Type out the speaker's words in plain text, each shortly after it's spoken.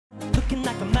looking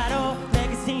like a model.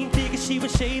 Magazine figure, she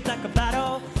was shaped like a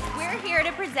bottle. We're here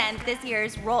to present this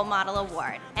year's Role Model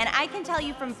Award, and I can tell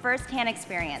you from firsthand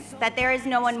experience that there is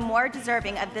no one more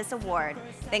deserving of this award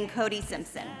than Cody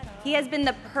Simpson. He has been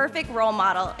the perfect role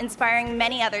model, inspiring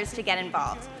many others to get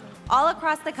involved. All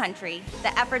across the country,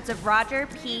 the efforts of Roger,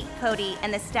 Pete, Cody,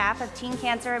 and the staff of Teen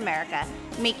Cancer America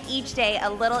make each day a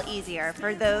little easier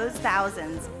for those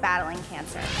thousands battling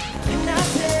cancer.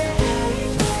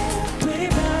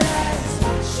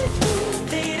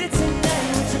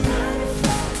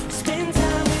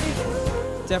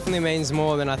 Definitely means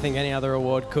more than I think any other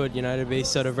award could, you know, to be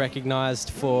sort of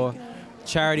recognized for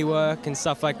charity work and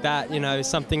stuff like that, you know,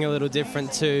 something a little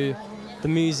different to the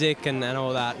music and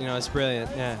all that, you know, it's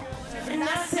brilliant, yeah.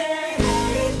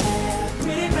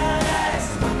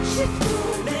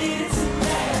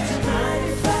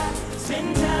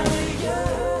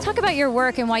 Talk about your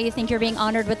work and why you think you're being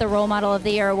honored with the Role Model of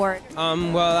the Year award.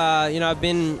 Well, you know, I've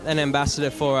been an ambassador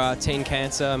for Teen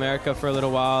Cancer America for a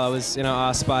little while. I was, you know,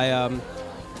 asked by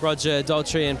Roger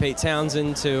Daltrey and Pete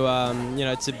Townsend to, you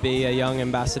know, to be a young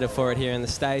ambassador for it here in the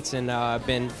States, and I've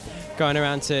been going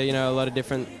around to, you know, a lot of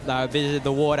different, I visited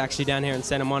the ward actually down here in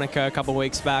Santa Monica a couple of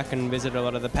weeks back and visited a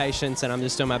lot of the patients, and I'm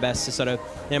just doing my best to sort of,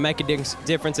 you know, make a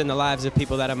difference in the lives of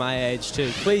people that are my age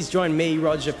too. Please join me,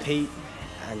 Roger, Pete,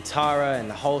 and Tara and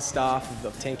the whole staff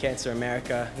of Teen Cancer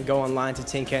America. And go online to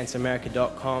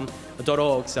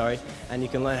teencanceramerica.org, and you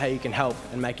can learn how you can help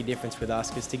and make a difference with us,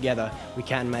 because together we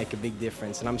can make a big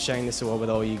difference. And I'm sharing this award with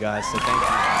all you guys, so thank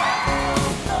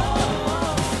you.